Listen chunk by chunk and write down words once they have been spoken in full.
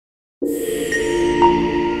Hi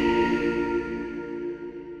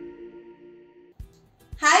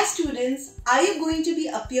students, are you going to be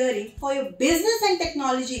appearing for your Business and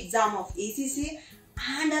Technology exam of ACCA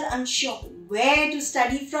and are unsure where to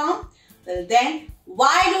study from? Well then,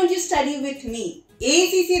 why don't you study with me,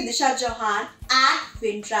 ACCA Disha Chauhan at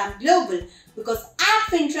FinTram Global? Because at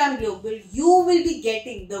FinTram Global, you will be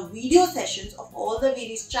getting the video sessions of all the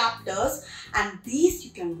various chapters, and these you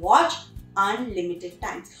can watch unlimited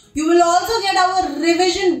times. You will also get our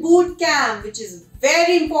revision boot camp, which is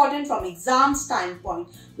very important from exam standpoint,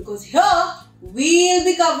 because here we'll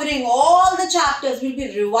be covering all the chapters, we'll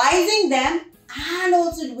be revising them and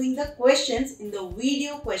also doing the questions in the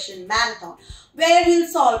video question marathon, where we'll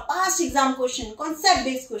solve past exam questions, concept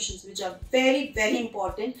based questions, which are very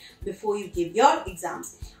important before you give your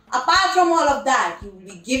exams. Apart from all of that, you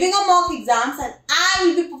will be giving a mock exams and I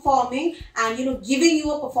will be performing and giving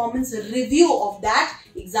you a performance review of that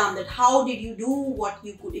exam, that how did you do, what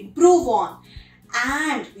you could improve on.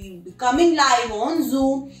 And we will be coming live on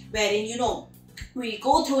Zoom, wherein we'll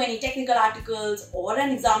go through any technical articles or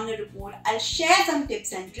an examiner report. I'll share some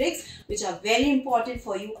tips and tricks which are very important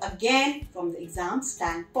for you, again from the exam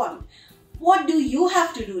standpoint. What do you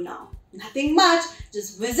have to do now? Nothing much.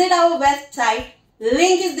 Just visit our website.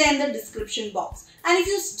 Link is there in the description box. And if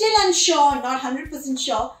you're still unsure, not 100%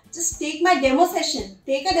 sure, just take my demo session,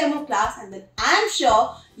 take a demo class, and then I'm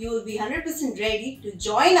sure you will be 100% ready to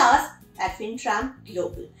join us at FinTram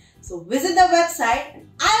Global. So visit the website and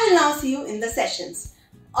I will now see you in the sessions.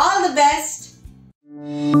 All the best.